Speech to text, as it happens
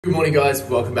Good morning guys,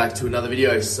 welcome back to another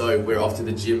video. So we're off to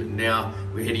the gym now.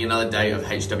 We're hitting another day of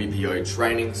HWPO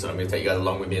training, so I'm going to take you guys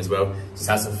along with me as well. Just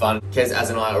have some fun. Kez,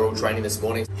 Az and I are all training this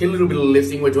morning. Hit a little bit of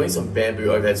lifting. We're doing some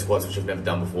bamboo overhead squats, which I've never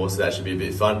done before, so that should be a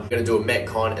bit fun. We're going to do a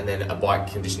Metcon and then a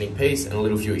bike conditioning piece and a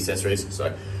little few accessories. So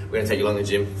we're going to take you along the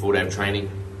gym, full day of training.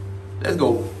 Let's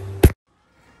go.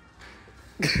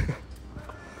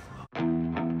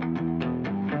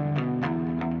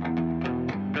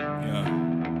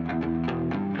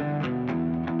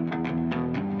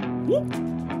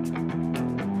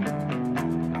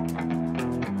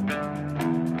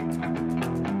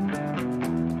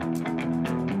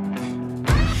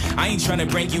 I ain't tryna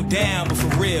bring you down, but for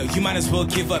real, you might as well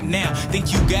give up now.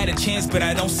 Think you got a chance, but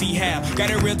I don't see how.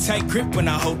 Got a real tight grip when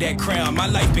I hold that crown. My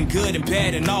life been good and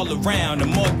bad and all around. The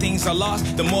more things I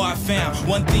lost, the more I found.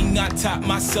 One thing I taught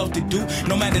myself to do,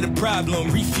 no matter the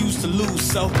problem, refuse to lose.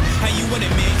 So, how you want it,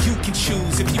 man? You can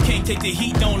choose. If you can't take the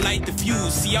heat, don't light the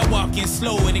fuse. See, I walk in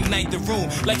slow and ignite the room.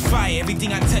 Like fire,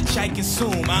 everything I touch, I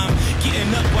consume. I'm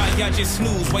getting up while y'all just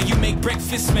snooze. While you make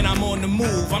breakfast, man, I'm on the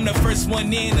move. I'm the first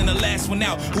one in and the last one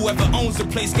out. Whoever owns the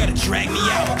place gotta drag me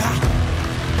out.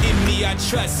 In me I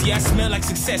trust, yeah, I smell like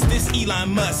success, this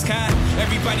Elon Musk, huh?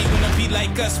 Everybody wanna be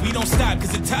like us, we don't stop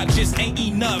cause the top just ain't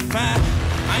enough, huh?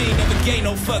 I ain't never gave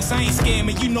no fucks, I ain't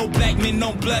scamming, you know black men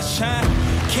don't blush, huh?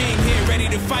 Came here ready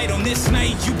to fight on this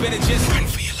night, you better just run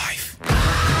for your life.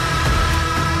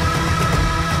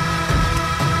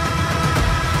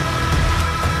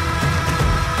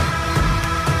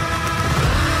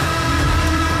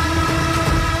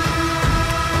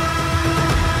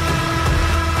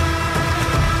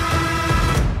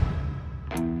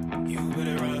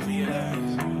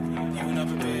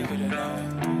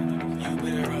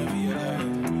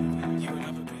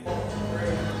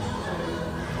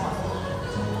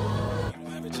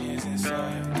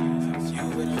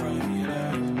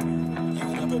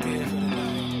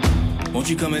 Won't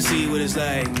you come and see what it's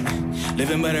like,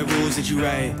 living by the rules that you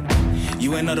write.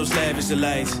 You ain't know those lavish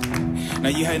delights, now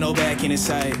you had no back in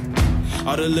sight.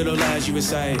 All the little lies you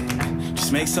recite,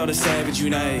 just makes all the savage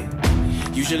unite.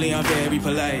 Usually I'm very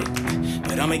polite,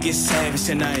 but I'ma get savage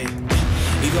tonight.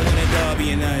 Even when a dog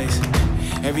being nice,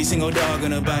 every single dog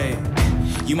gonna bite.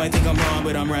 You might think I'm wrong,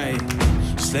 but I'm right.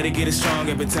 Just let it get a strong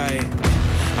appetite.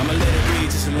 I'ma let it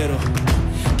breathe just a little,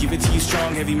 give it to you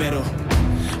strong, heavy metal.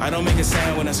 I don't make a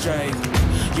sound when I strike.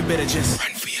 You better just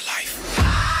run for your life.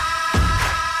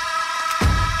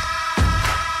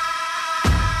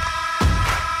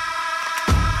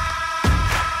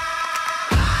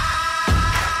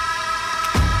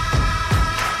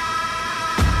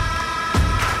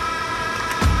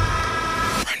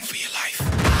 Run for your life.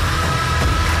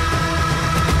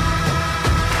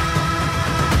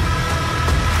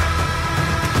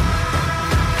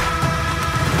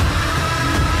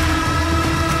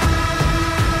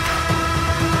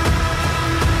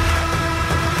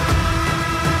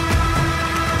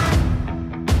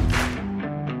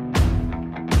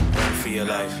 Your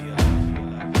life.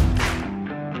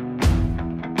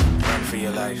 Run for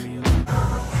your life.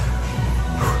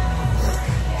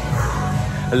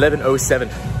 11:07.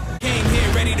 Came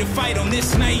here ready to fight on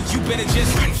this night, you better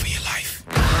just run for your life.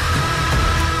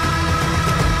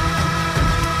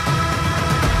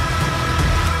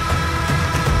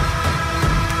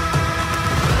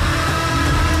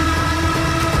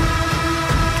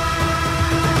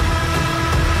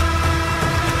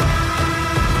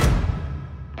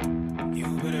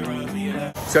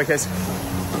 So Kez.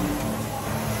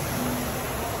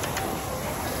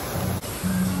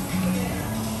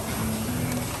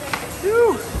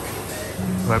 Woo!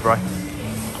 Hello, bro.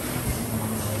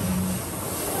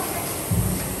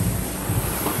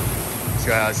 Let's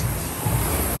go, Az.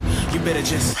 You better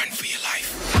just run for your life.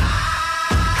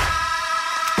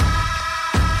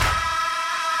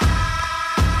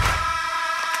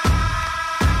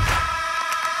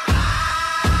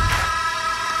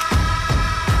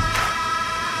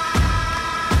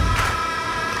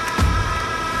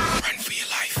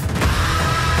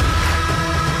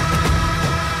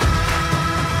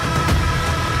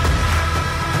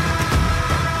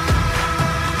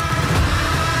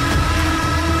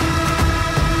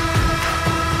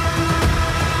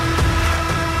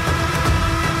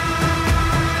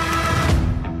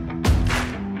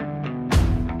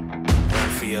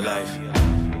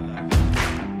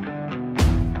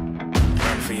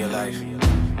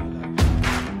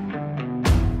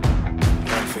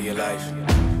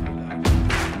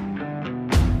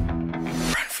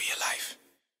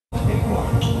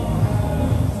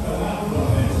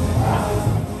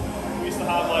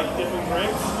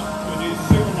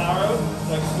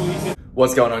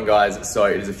 What's going on, guys? So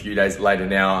it is a few days later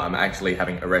now. I'm actually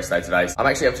having a rest day today. I'm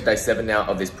actually up to day 7 now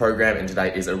of this program, and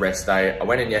today is a rest day. I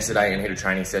went in yesterday and hit a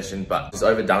training session, but just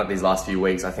overdone it these last few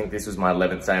weeks. I think this was my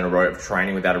 11th day in a row of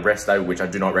training without a rest day, which I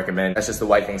do not recommend. That's just the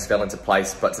way things fell into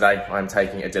place. But today I'm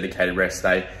taking a dedicated rest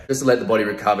day just to let the body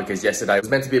recover, because yesterday was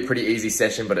meant to be a pretty easy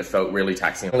session, but it felt really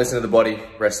taxing. Listen to the body,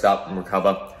 rest up and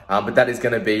recover. But that is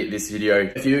going to be this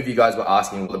video. A few of you guys were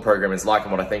asking what the program is like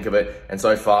and what I think of it, and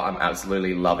so far I'm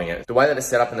absolutely loving it. The way that it's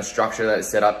set up and the structure that it's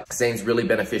set up seems really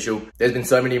beneficial. There's been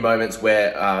so many moments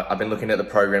where I've been looking at the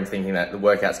program thinking that the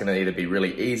workout's going to either be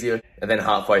really easier, and then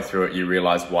halfway through it you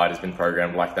realize why it has been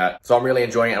programmed like that. So I'm really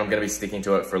enjoying it, and I'm going to be sticking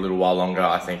to it for a little while longer.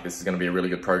 I think this is going to be a really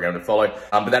good program to follow.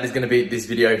 But that is going to be this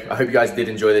video. I hope you guys did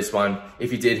enjoy this one.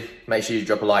 If you did, make sure you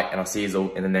drop a like, and I'll see you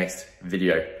all in the next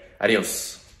video.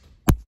 Adios.